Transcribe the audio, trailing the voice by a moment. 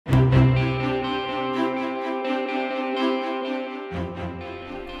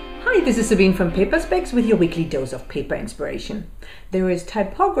Hi, this is Sabine from PaperSpecs with your weekly dose of paper inspiration. There is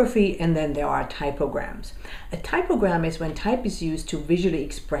typography and then there are typograms. A typogram is when type is used to visually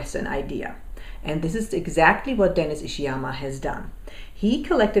express an idea. And this is exactly what Dennis Ichiyama has done. He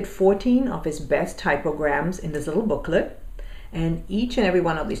collected 14 of his best typograms in this little booklet, and each and every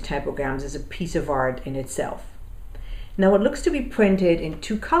one of these typograms is a piece of art in itself. Now what looks to be printed in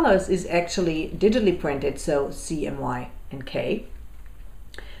two colors is actually digitally printed, so C and Y and K.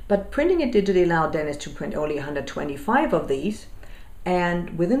 But printing it digitally allowed Dennis to print only 125 of these,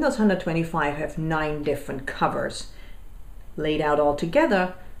 and within those 125 have 9 different covers. Laid out all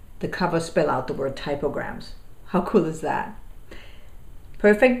together, the covers spell out the word typograms. How cool is that?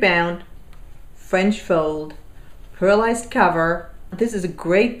 Perfect bound, French fold, pearlized cover. This is a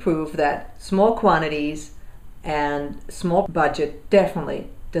great proof that small quantities and small budget definitely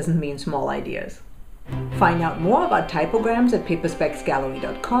doesn't mean small ideas. Find out more about typograms at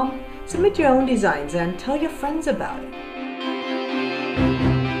paperspecsgallery.com, submit your own designs and tell your friends about it.